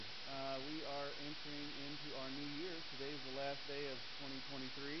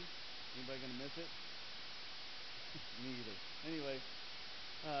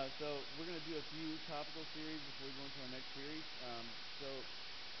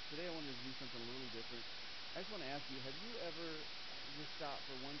today I wanted to do something a little different. I just want to ask you, have you ever just stopped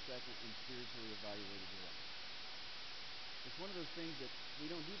for 1 second and spiritually evaluated your life? It's one of those things that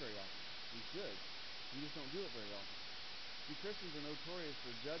we don't do very often. We should. We just don't do it very often. See, Christians are notorious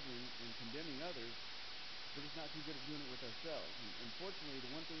for judging and condemning others. We're just not too good at doing it with ourselves. And fortunately,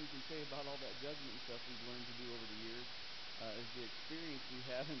 the one thing we can say about all that judgment and stuff we've learned to do over the years is the experience we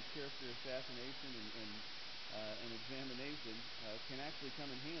have in character assassination and examination can actually come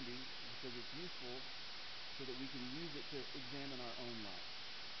in handy because it's useful so that we can use it to examine our own lives.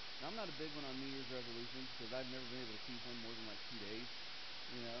 Now, I'm not a big one on New Year's resolutions because I've never been able to keep one more than like 2 days.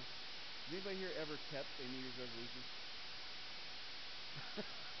 You know, has anybody here ever kept a New Year's resolution?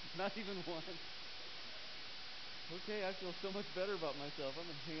 Not even one. Okay, I feel so much better about myself. I'm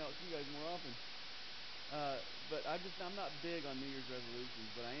going to hang out with you guys more often. But I'm not big on New Year's resolutions,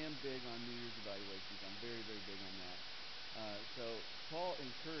 but I am big on New Year's evaluations. I'm very, very big on that. So Paul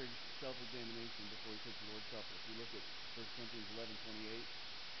encouraged self-examination before he took the Lord's Supper. If you look at 1 Corinthians 11:28,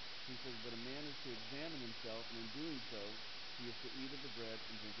 he says, "But a man is to examine himself, and in doing so, he is to eat of the bread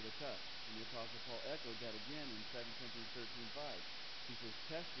and drink of the cup." And the Apostle Paul echoed that again in 2 Corinthians 13:5. He says,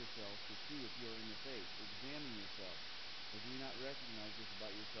 "Test yourselves to see if you are in the faith. Examine yourselves. Or do you not recognize this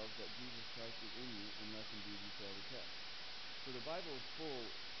about yourselves, that Jesus Christ is in you, unless indeed you fail the test?" So the Bible is full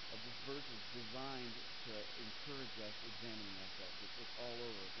of just verses designed to encourage us examining ourselves. It's all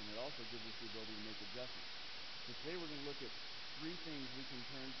over it. And it also gives us the ability to make adjustments. So today we're going to look at 3 things we can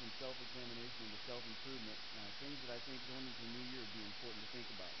turn from self-examination into self-improvement, things that I think going into the new year would be important to think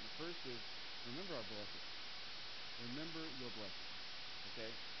about. And the first is remember our blessings. Remember your blessings.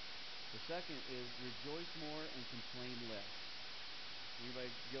 Okay? The second is rejoice more and complain less. Anybody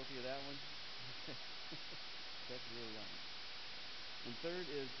guilty of that one? Okay. That's really honest. And third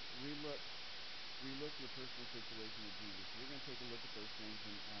is relook your personal situation with Jesus. So we're going to take a look at those things,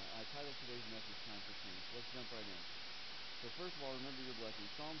 and I titled today's message "Time for Change." So let's jump right in. So first of all, remember your blessings.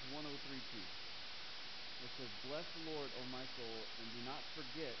 Psalms 103:2. It says, "Bless the Lord, O my soul, and do not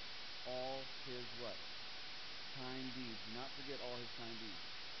forget all his" what? "Kind deeds." Do not forget all his kind deeds.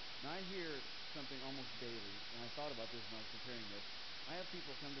 Now I hear something almost daily, and I thought about this when I was preparing this. I have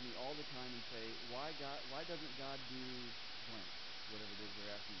people come to me all the time and say, why doesn't God do blank, whatever it is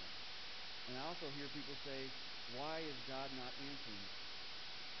they're asking about. And I also hear people say, why is God not answering me?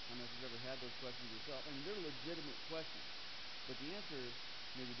 I don't know if you've ever had those questions yourself. I mean, they're legitimate questions, but the answer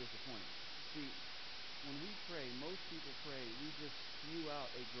may be disappointing. See, when we pray, most people pray, we just spew out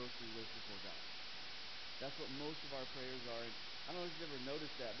a grocery list before God. That's what most of our prayers are. And I don't know if you've ever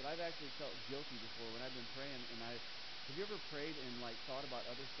noticed that, but I've actually felt guilty before when I've been praying. And have you ever prayed and thought about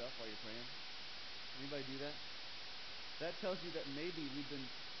other stuff while you're praying? Anybody do that? That tells you that maybe we've been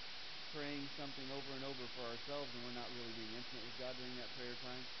praying something over and over for ourselves and we're not really being intimate with God during that prayer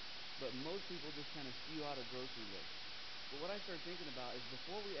time. But most people just kind of spew out a grocery list. But what I start thinking about is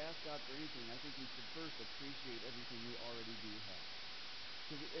before we ask God for anything, I think we should first appreciate everything we already do have.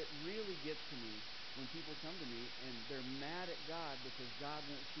 Because it really gets to me when people come to me and they're mad at God because God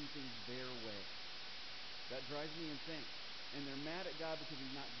won't see things their way. That drives me insane. And they're mad at God because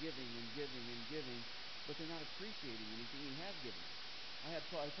he's not giving and giving and giving, but they're not appreciating anything he has given them.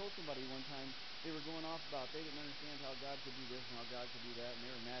 I told somebody one time, they were going off about they didn't understand how God could do this and how God could do that, and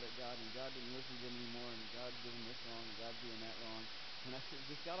they were mad at God, and God didn't listen to them anymore, and God's doing this wrong, and God's doing that wrong. And I said,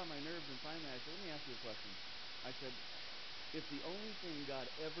 just got on my nerves, and finally I said, let me ask you a question. I said, if the only thing God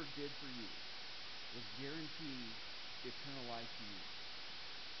ever did for you was guarantee eternal life to you,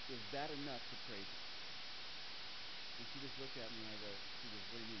 is that enough to praise him? And she just looked at me and she goes,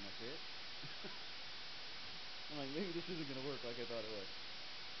 what do you mean, that's it? I'm like, maybe this isn't going to work like I thought it was.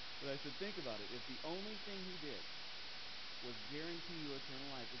 But I said, think about it. If the only thing he did was guarantee you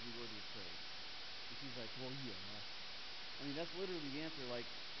eternal life, would you worthy of praise? And she's like, well, yeah. I mean, that's literally the answer. Like,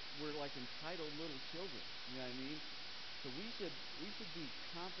 we're like entitled little children. You know what I mean? So we should be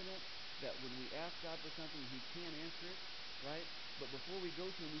confident that when we ask God for something, he can answer it, right? But before we go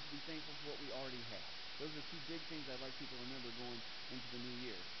to him, we should be thankful for what we already have. Those are 2 big things I'd like people to remember going into the new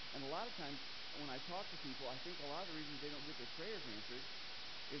year. And a lot of times when I talk to people, I think a lot of the reasons they don't get their prayers answered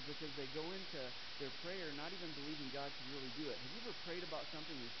is because they go into their prayer not even believing God can really do it. Have you ever prayed about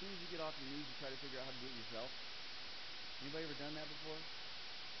something and as soon as you get off your knees, you try to figure out how to do it yourself? Anybody ever done that before?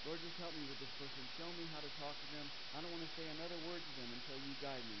 Lord, just help me with this person. Show me how to talk to them. I don't want to say another word to them until you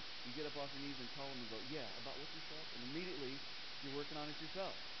guide me. You get up off your knees and call them and go, yeah, about what you said. And immediately you're working on it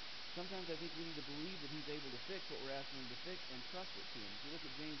yourself. Sometimes I think we need to believe that he's able to fix what we're asking him to fix and trust it to him. If you look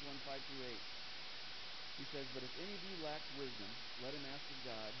at James 1:5-8, he says, but if any of you lacks wisdom, let him ask of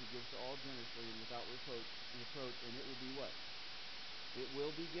God, who gives to all generously and without reproach, and it will be what? It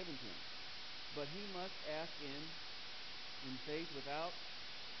will be given to him. But he must ask in faith without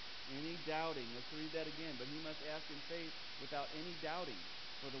any doubting. Let's read that again. But he must ask in faith without any doubting.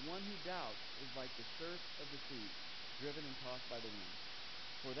 For the one who doubts is like the surf of the sea, driven and tossed by the wind.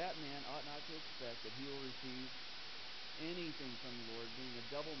 For that man ought not to expect that he will receive anything from the Lord, being a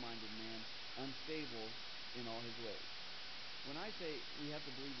double-minded man, unstable in all his ways. When I say we have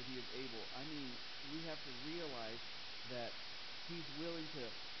to believe that he is able, I mean we have to realize that he's willing to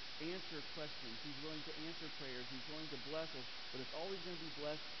answer questions. He's willing to answer prayers. He's willing to bless us, but it's always going to be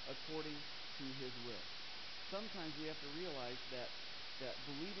blessed according to his will. Sometimes we have to realize that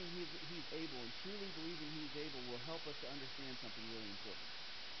believing he's able and truly believing he's able will help us to understand something really important.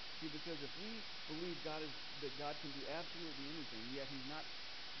 See, because if we believe that God can do absolutely anything, yet he's not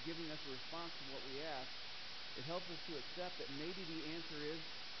giving us a response to what we ask, it helps us to accept that maybe the answer is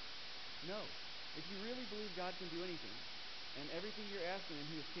no. If you really believe God can do anything, and everything you're asking him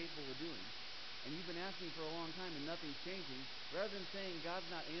he is capable of doing, and you've been asking for a long time and nothing's changing, rather than saying God's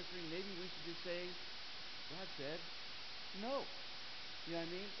not answering, maybe we should just say, God said no. You know what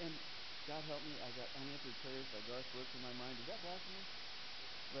I mean? And God help me, I got unanswered prayers by Garth Brooks in my mind. Is that blasphemy?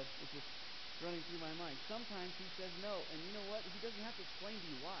 But it's just running through my mind. Sometimes he says no, and you know what? He doesn't have to explain to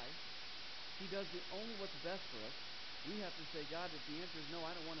you why. He does only what's best for us. We have to say, God, if the answer is no,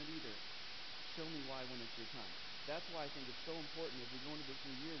 I don't want it either. Show me why when it's your time. That's why I think it's so important as we go into this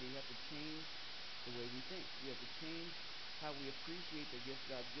new year, we have to change the way we think. We have to change how we appreciate the gifts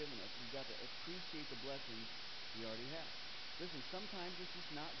God's given us. We've got to appreciate the blessings we already have. Listen, sometimes it's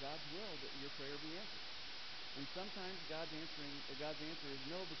just not God's will that your prayer be answered. And sometimes God's answer is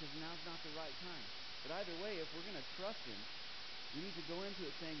no because now's not the right time. But either way, if we're going to trust him, we need to go into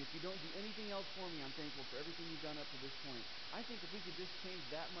it saying, if you don't do anything else for me, I'm thankful for everything you've done up to this point. I think if we could just change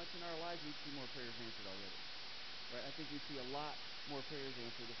that much in our lives, we'd see more prayers answered already. Right? I think we'd see a lot more prayers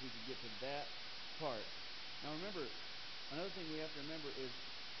answered if we could get to that part. Now remember, another thing we have to remember is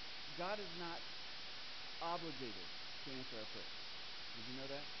God is not obligated to answer our prayers. Did you know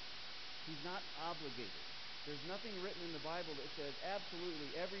that? He's not obligated. There's nothing written in the Bible that says, absolutely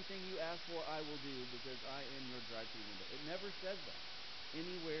everything you ask for I will do because I am your drive-through window. It never says that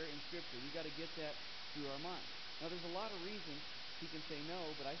anywhere in Scripture. We've got to get that through our mind. Now there's a lot of reasons he can say no,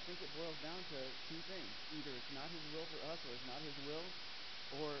 but I think it boils down to two things. Either it's not his will for us or it's not his will,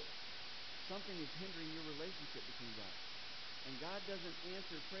 or something is hindering your relationship between God. And God doesn't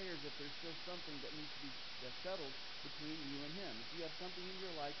answer prayers if there's still something that needs to be settled between you and him. If you have something in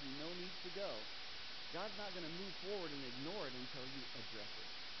your life you know needs to go, God's not going to move forward and ignore it until you address it.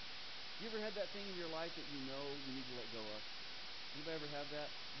 You ever had that thing in your life that you know you need to let go of? Anybody ever have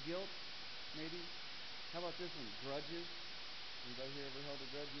that? Guilt, maybe? How about this one? Grudges. Anybody here ever held a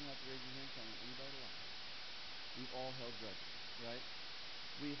grudge? You don't have to raise your hand. Tell me. Anybody alive? We've all held grudges, right?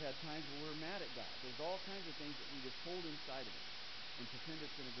 We've had times when we're mad at God. There's all kinds of things that we just hold inside of us and pretend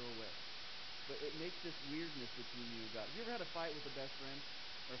it's going to go away. But it makes this weirdness between you and God. Have you ever had a fight with a best friend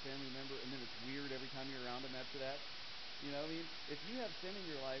or a family member, and then it's weird every time you're around them after that? You know what I mean? If you have sin in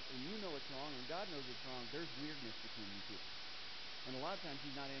your life and you know it's wrong and God knows it's wrong, there's weirdness between you two. And a lot of times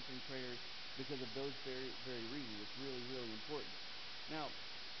he's not answering prayers because of those very, very reasons. It's really, really important. Now,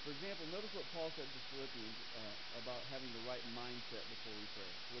 for example, notice what Paul said to Philippians about having the right mindset before we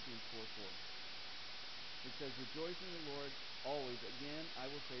pray. Philippians 4:4. It says, rejoice in the Lord always. Again, I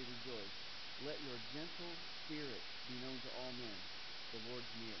will say rejoice. Let your gentle spirit be known to all men. The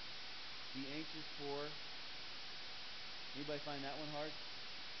Lord's near. Be anxious for... Anybody find that one hard?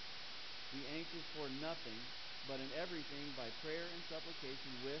 Be anxious for nothing, but in everything by prayer and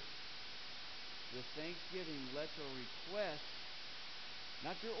supplication with thanksgiving let your requests,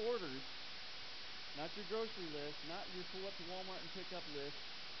 not your orders, not your grocery list, not your pull up to Walmart and pick up list,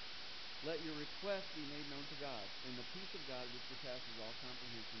 let your requests be made known to God. And the peace of God which surpasses all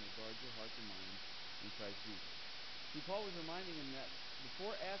comprehension will guard your hearts and minds in Christ Jesus. See, Paul was reminding him that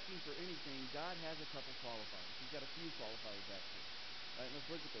before asking for anything, God has a couple qualifiers. He's got a few qualifiers, actually. All right, let's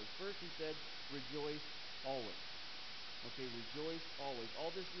look at those. First, he said, rejoice always. Okay, rejoice always.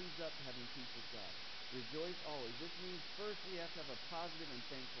 All this leads up to having peace with God. Rejoice always. This means first we have to have a positive and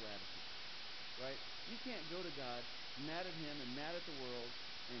thankful attitude. Right? You can't go to God mad at him and mad at the world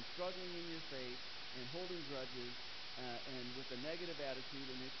and struggling in your faith and holding grudges and with a negative attitude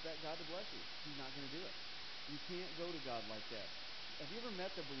and expect God to bless you. He's not going to do it. You can't go to God like that. Have you ever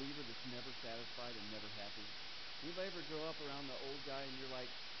met the believer that's never satisfied and never happy? Anybody ever grow up around the old guy and you're like,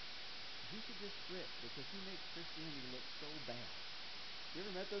 he should just quit because he makes Christianity look so bad. You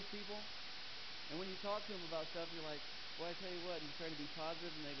ever met those people? And when you talk to them about stuff, you're like, well, I tell you what, and you try to be positive,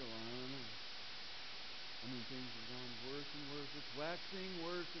 and they go, I don't know. I mean, things have gone worse and worse. It's waxing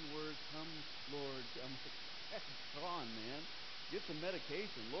worse and worse. Come, Lord. I'm like, come on, man. Get some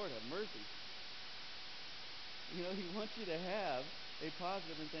medication. Lord, have mercy. He wants you to have a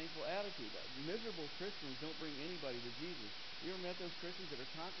positive and thankful attitude. Miserable Christians don't bring anybody to Jesus. You ever met those Christians that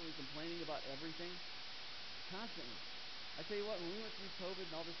are constantly complaining about everything? Constantly. I tell you what, when we went through COVID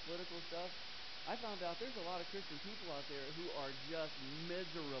and all this political stuff, I found out there's a lot of Christian people out there who are just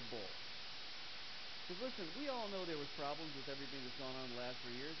miserable. Because listen, we all know there was problems with everything that's gone on in the last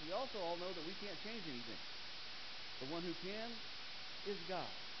 3 years. We also all know that we can't change anything. The one who can is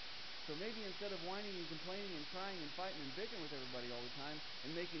God. So maybe instead of whining and complaining and crying and fighting and bickering with everybody all the time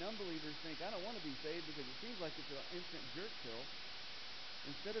and making unbelievers think, I don't want to be saved because it seems like it's an instant jerk pill,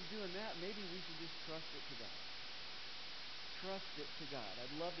 instead of doing that, maybe we should just trust it to God. Trust it to God.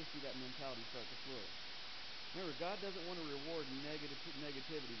 I'd love to see that mentality start to flourish. Remember, God doesn't want to reward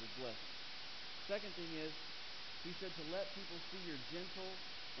negativity with blessing. Second thing is, he said to let people see your gentle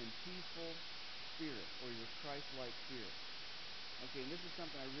and peaceful spirit, or your Christ-like spirit. Okay, and this is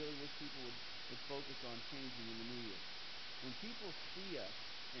something I really wish people would focus on changing in the new year. When people see us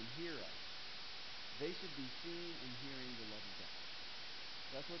and hear us, they should be seeing and hearing the love of God.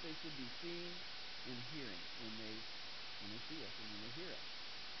 That's what they should be seeing and hearing when they see us and when they hear us.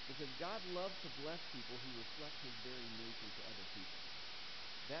 Because God loves to bless people who reflect his very nature to other people.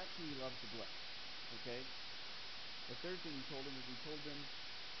 That's who he loves to bless. Okay? The third thing he told them is he told them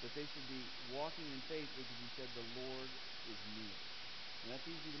that they should be walking in faith because he said the Lord is near. And that's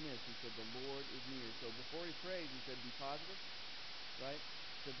easy to miss. He said the Lord is near. So before he prays, he said be positive, right?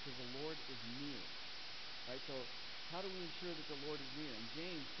 He said because the Lord is near, right? So how do we ensure that the Lord is near? And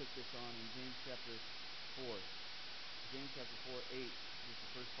James took this on in James chapter 4. James chapter 4, 8, just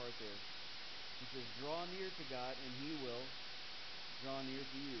the first part there. He says, draw near to God and he will draw near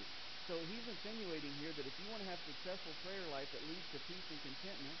to you. So he's insinuating here that if you want to have a successful prayer life that leads to peace and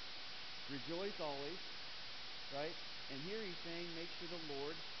contentment, rejoice always, right? And here he's saying make sure the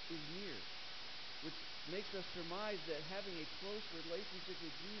Lord is near, which makes us surmise that having a close relationship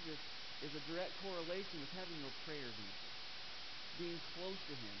with Jesus is a direct correlation with having your prayers answered. Being close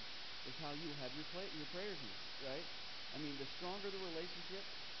to him is how you will have your prayers answered, right? I mean, the stronger the relationship,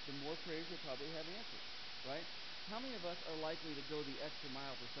 the more prayers you'll probably have answered, right? How many of us are likely to go the extra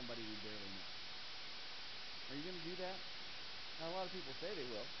mile for somebody we barely know? Are you going to do that? Now, a lot of people say they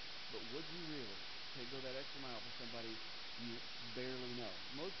will, but would you really go that extra mile for somebody you barely know?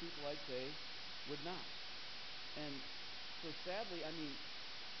 Most people, I'd say, would not. And so sadly, I mean,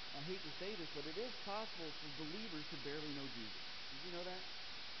 I hate to say this, but it is possible for believers to barely know Jesus. Did you know that?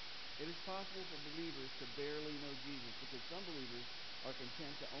 It is possible for believers to barely know Jesus because some believers are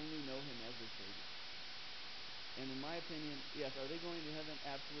content to only know him as their Savior. And in my opinion, yes, are they going to heaven?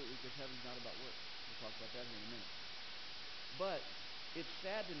 Absolutely, because heaven's not about works. We'll talk about that here in a minute. But it's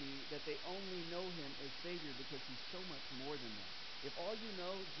sad to me that they only know him as Savior because he's so much more than that. If all you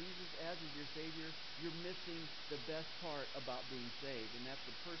know Jesus as is your Savior, you're missing the best part about being saved, and that's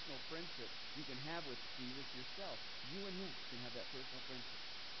the personal friendship you can have with Jesus yourself. You and him can have that personal friendship.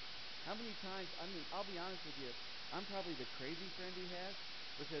 How many times, I mean, I'll be honest with you, I'm probably the crazy friend he has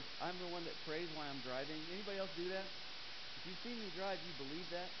because I'm the one that prays while I'm driving. Anybody else do that? If you've seen me drive, you believe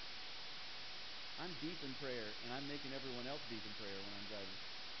that? I'm deep in prayer, and I'm making everyone else deep in prayer when I'm driving.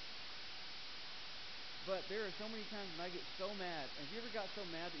 But there are so many times when I get so mad. And have you ever got so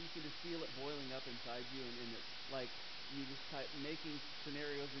mad that you can just feel it boiling up inside you and it, like, you just type making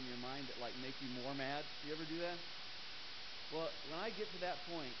scenarios in your mind that, like, make you more mad? You ever do that? Well, when I get to that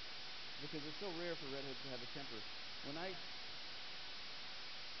point, because it's so rare for redheads to have a temper, when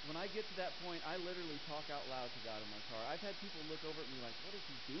I get to that point, I literally talk out loud to God in my car. I've had people look over at me like, what is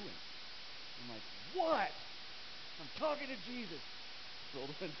he doing? I'm like, what? I'm talking to Jesus. Roll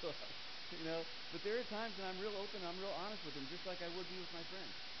the window up, But there are times when I'm real open, I'm real honest with him, just like I would be with my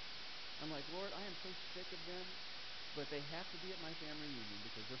friends. I'm like, Lord, I am so sick of them, but they have to be at my family reunion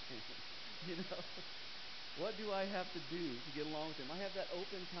because they're family, What do I have to do to get along with him? I have that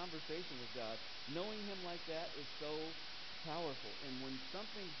open conversation with God. Knowing him like that is so powerful. And when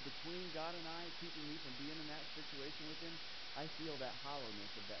something's between God and I, keeping me from being in that situation with him, I feel that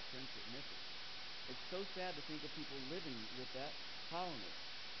hollowness of that friendship missing. It's so sad to think of people living with that hollowness.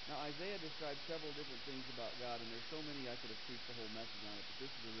 Now, Isaiah describes several different things about God, and there's so many I could have preached a whole message on it, but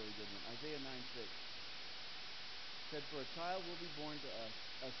this is a really good one. Isaiah 9:6 said, for a child will be born to us,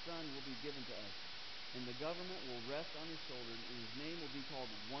 a son will be given to us, and the government will rest on his shoulder, and his name will be called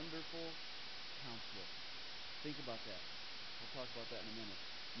Wonderful Counselor. Think about that. We'll talk about that in a minute.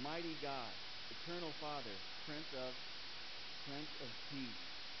 Mighty God, Eternal Father, Prince of Peace.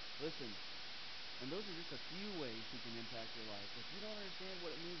 Listen, And those are just a few ways he can impact your life. If you don't understand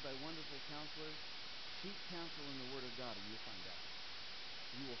what it means by wonderful counselor, seek counsel in the Word of God and you'll find out.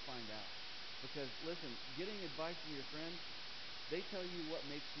 You will find out. Because, listen, getting advice from your friends, they tell you what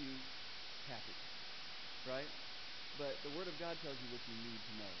makes you happy, right? But the Word of God tells you what you need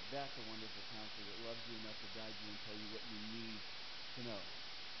to know. That's a wonderful counselor that loves you enough to guide you and tell you what you need to know.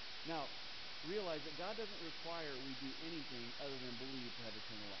 Now, realize that God doesn't require we do anything other than believe to have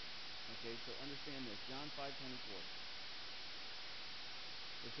eternal life. Okay, so understand this. John 5:24.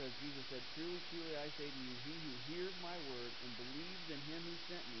 It says, Jesus said, "Truly, truly, I say to you, he who hears my word and believes in him who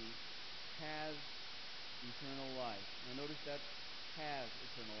sent me has eternal life." Now notice that's has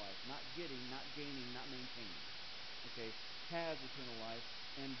eternal life. Not getting, not gaining, not maintaining. Okay, has eternal life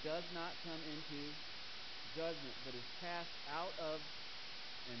and does not come into judgment, but is passed out of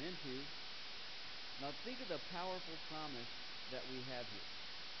and into. Now think of the powerful promise that we have here.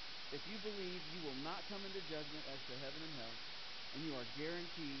 If you believe, you will not come into judgment as to heaven and hell, and you are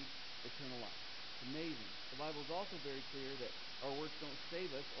guaranteed eternal life. It's amazing. The Bible is also very clear that our works don't save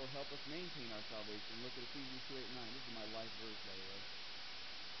us or help us maintain our salvation. Look at Ephesians 2:8-9. This is my life verse, by the way.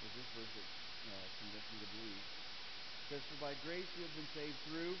 It was this verse that convinced me to believe. It says, "For by grace you have been saved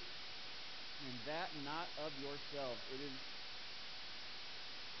through, and that not of yourselves." It is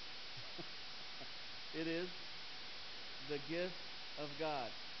it is the gift of God,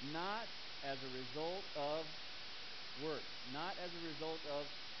 not as a result of works, not as a result of,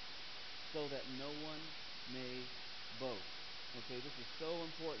 so that no one may boast. Okay, this is so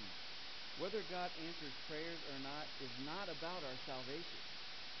important. Whether God answers prayers or not is not about our salvation.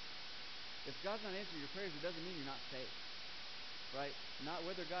 If God's not answering your prayers, it doesn't mean you're not saved. Right? Not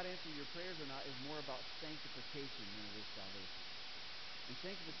whether God answers your prayers or not is more about sanctification than it is salvation. And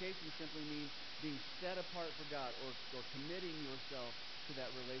sanctification simply means being set apart for God or committing yourself to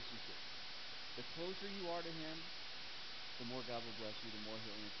that relationship. The closer you are to Him, the more God will bless you, the more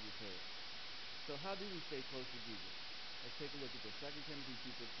He'll answer your prayers. So how do we stay close to Jesus? Let's take a look at this. 2 Timothy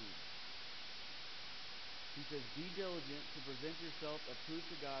 2:15. He says, "Be diligent to present yourself approved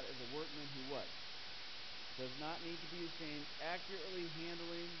to God as a workman who" what? "Does not need to be ashamed, accurately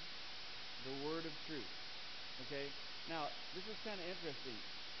handling the word of truth." Okay? Now, this is kind of interesting.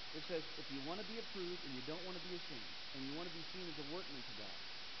 It says, if you want to be approved and you don't want to be ashamed, and you want to be seen as a workman to God,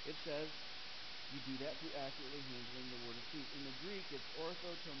 it says, you do that through accurately handling the word of truth. In the Greek, it's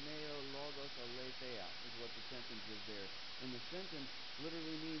orthotomeo logos aletheia is what the sentence is there. And the sentence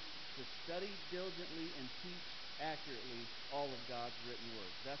literally means to study diligently and teach accurately all of God's written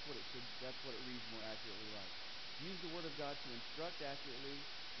words. That's what it reads more accurately like. Use the word of God to instruct accurately.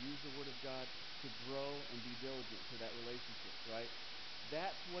 Use the word of God to grow and be diligent to that relationship, right?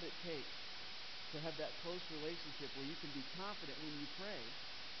 That's what it takes to have that close relationship where you can be confident when you pray,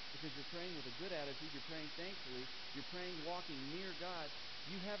 because you're praying with a good attitude, you're praying thankfully, you're praying walking near God.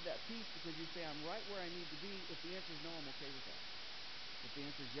 You have that peace because you say, I'm right where I need to be. If the answer is no, I'm okay with that. If the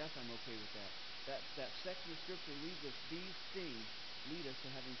answer is yes, I'm okay with that. That section of Scripture leads us, these things lead us to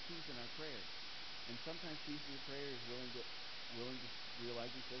having peace in our prayer. And sometimes peace in your prayer is willing to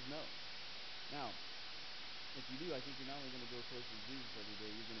realize He says no. Now, if you do, I think you're not only going to grow closer to Jesus every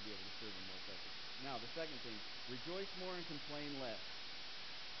day, you're going to be able to serve Him more effectively. Now, the second thing, rejoice more and complain less.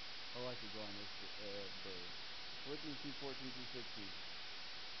 Oh, I could go on this forever. Philippians 2:14-16.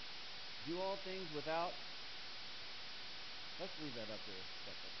 Do all things without. Let's leave that up there a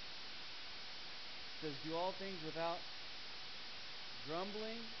second. It says, do all things without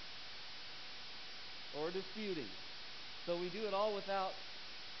grumbling or disputing. So we do it all without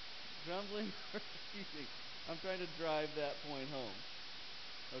grumbling or disputing. I'm trying to drive that point home.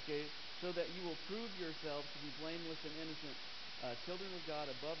 Okay? So that you will prove yourselves to be blameless and innocent, children of God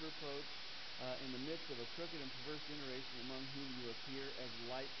above reproach, in the midst of a crooked and perverse generation, among whom you appear as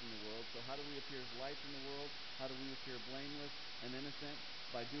lights in the world. So how do we appear as lights in the world? How do we appear blameless and innocent?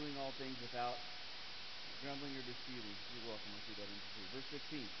 By doing all things without grumbling or disputing. You're welcome. I see that in too. Verse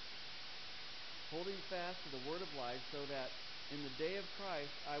 16. Holding fast to the word of life, so that in the day of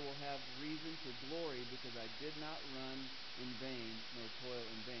Christ I will have reason to glory, because I did not run in vain nor toil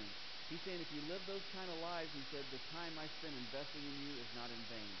in vain. He's saying if you live those kind of lives, he said, the time I spend investing in you is not in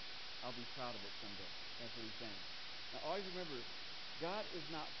vain. I'll be proud of it someday. That's what he's saying. Now always remember, God is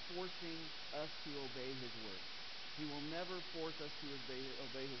not forcing us to obey His word. He will never force us to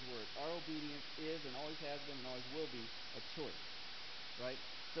obey His word. Our obedience is and always has been and always will be a choice. Right?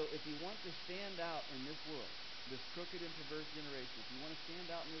 So if you want to stand out in this world, this crooked and perverse generation, if you want to stand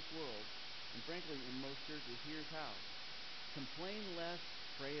out in this world, and frankly in most churches, here's how. Complain less,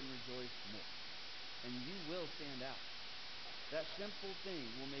 pray and rejoice more. And you will stand out. That simple thing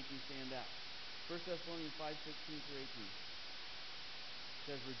will make you stand out. 1 Thessalonians 5:16 through 18. It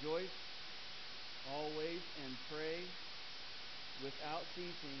says, "Rejoice always and pray without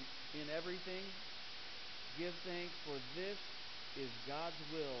ceasing. In everything give thanks, for this is God's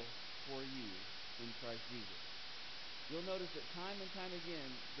will for you in Christ Jesus." You'll notice that time and time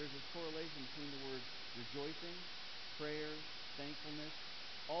again, there's this correlation between the words rejoicing, prayer, thankfulness.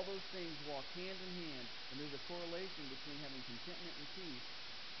 All those things walk hand in hand, and there's a correlation between having contentment and peace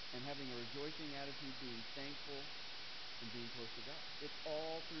and having a rejoicing attitude, being thankful, and being close to God. It's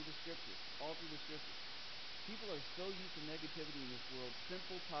all through the Scriptures. All through the Scriptures. People are so used to negativity in this world.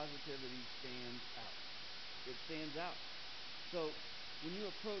 Simple positivity stands out. It stands out. So when you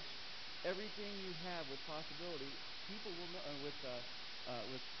approach everything you have with possibility, people will know, with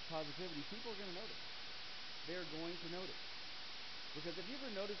positivity, people are going to notice. They're going to notice. Because if you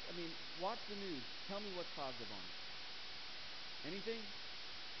ever notice, watch the news. Tell me what's positive on it. Anything?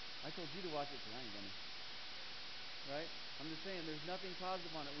 I told you to watch it too. I ain't gonna. Right? I'm just saying, there's nothing positive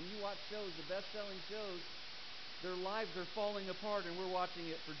on it. When you watch shows, the best-selling shows, their lives are falling apart, and we're watching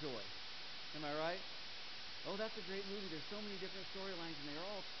it for joy. Am I right? Oh, that's a great movie. There's so many different storylines, and they're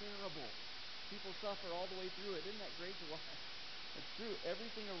all terrible. People suffer all the way through it. Isn't that great to watch? It's true.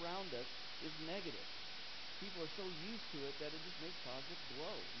 Everything around us is negative. People are so used to it that it just makes positive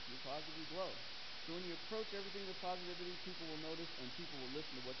glow. If you're positive, you glow. So when you approach everything with positivity, people will notice and people will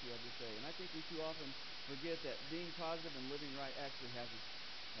listen to what you have to say. And I think we too often forget that being positive and living right actually has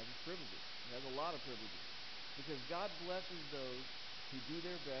its privileges. It has a lot of privileges. Because God blesses those who do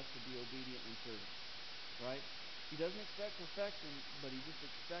their best to be obedient and servant. Right? He doesn't expect perfection, but He just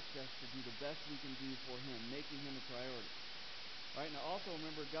expects us to do the best we can do for Him, making Him a priority. Right? Now also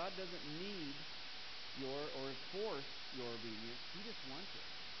remember, God doesn't need or force your obedience. He just wants it.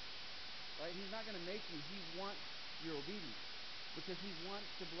 Right? He's not going to make you. He wants your obedience because He wants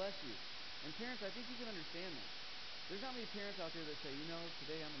to bless you. And parents, I think you can understand that. There's not many parents out there that say,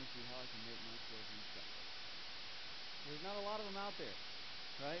 today I'm going to see how I can make my children suffer. There's not a lot of them out there.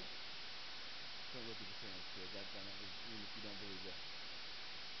 Right? Don't look at your parents, kids. Even if you don't believe that.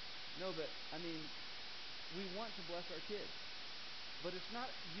 No, but, we want to bless our kids. But it's not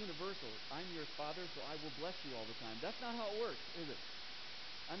universal. I'm your father, so I will bless you all the time. That's not how it works, is it?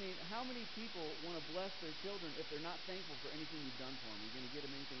 How many people want to bless their children if they're not thankful for anything you've done for them? Are you going to get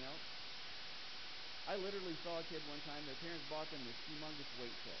them anything else? I literally saw a kid one time. Their parents bought them this humongous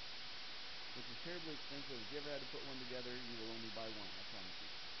weight set, which is terribly expensive. If you ever had to put one together, you will only buy one, I promise you.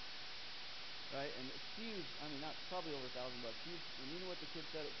 Right? And it's huge. Not probably over $1,000. Huge. And you know what the kid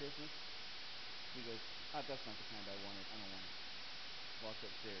said at Christmas? He goes, "That's not the kind I wanted. I don't want it." Walked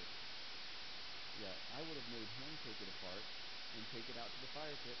upstairs. Yeah, I would have made him take it apart and take it out to the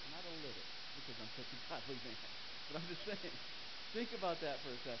fire pit, and I'd have lit it because I'm such a godly man. But I'm just saying, think about that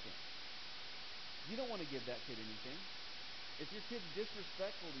for a second. You don't want to give that kid anything. If your kid's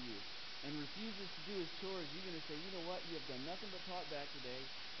disrespectful to you and refuses to do his chores, you're going to say, "You know what? You have done nothing but talk back today,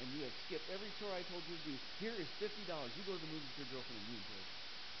 and you have skipped every chore I told you to do. Here is $50. You go to the movies with your girlfriend, and you enjoy it."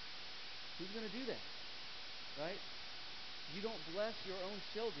 Who's going to do that? Right? You don't bless your own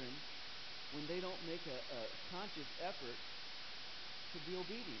children when they don't make a conscious effort to be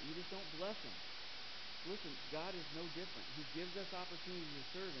obedient. You just don't bless them. Listen, God is no different. He gives us opportunities as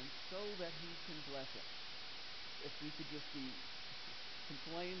servants so that He can bless us. If we could just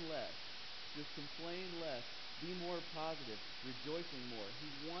complain less, be more positive, rejoicing more. He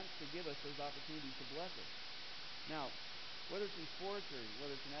wants to give us those opportunities to bless us. Now, whether it's in sports or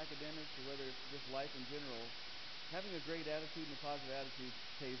whether it's in academics or whether it's just life in general, having a great attitude and a positive attitude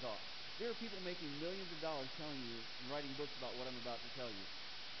pays off. There are people making millions of dollars telling you and writing books about what I'm about to tell you.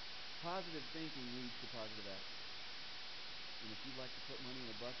 Positive thinking leads to positive action. And if you'd like to put money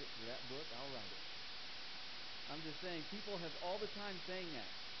in a bucket for that book, I'll write it. I'm just saying, people have all the time saying that.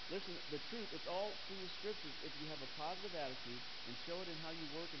 Listen, the truth, it's all through the Scriptures. If you have a positive attitude and show it in how you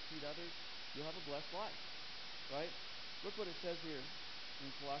work and treat others, you'll have a blessed life. Right? Look what it says here in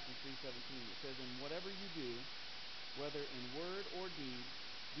Colossians 3:17. It says, "And whatever you do, whether in word or deed,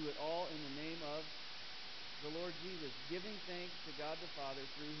 do it all in the name of the Lord Jesus, giving thanks to God the Father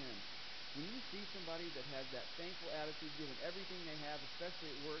through Him." When you see somebody that has that thankful attitude, giving everything they have,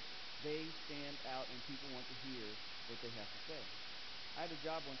 especially at work, they stand out and people want to hear what they have to say. I had a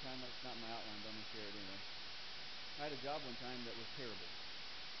job one time, it's not in my outline, but I'm going to share it anyway. I had a job one time that was terrible.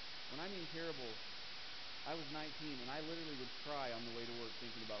 When I mean terrible, I was 19 and I literally would cry on the way to work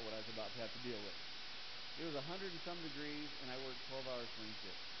thinking about what I was about to have to deal with. It was 100 and some degrees, and I worked 12-hour swing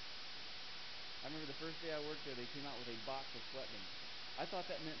shifts. I remember the first day I worked there, they came out with a box of sweatbands. I thought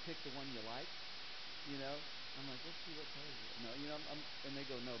that meant pick the one you like, I'm like, let's see what color is it. No, and they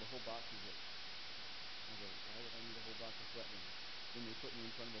go, no, the whole box is it. weight. Why would I need a whole box of sweat glands? Then they put me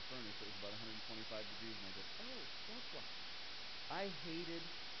in front of a furnace that was about 125 degrees, and I go, oh, that's why. I hated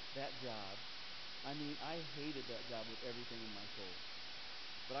that job. I mean, I hated that job with everything in my soul.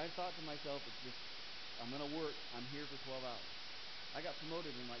 But I thought to myself, I'm going to work. I'm here for 12 hours. I got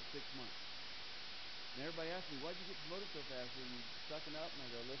promoted in like 6 months. And everybody asked me, why'd you get promoted so fast? Were you sucking up? And I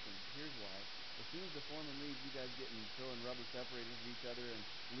go, listen, here's why. As soon as the foreman leaves, you guys get in throwing rubber separators at each other and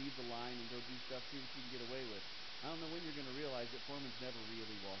leave the line and go do stuff, see what you can get away with. I don't know when you're going to realize that foremans never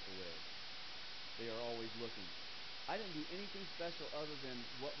really walk away. They are always looking. I didn't do anything special other than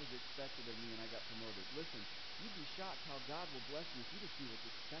what was expected of me, and I got promoted. Listen, you'd be shocked how God will bless you if you just do what's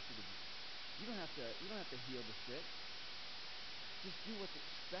expected of you. You don't have to heal the sick. Just do what's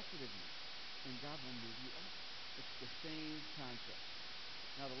expected of you, and God will move you up. It's the same concept.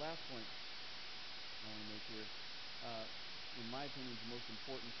 Now, the last point I want to make here, in my opinion, is the most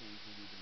important change we need to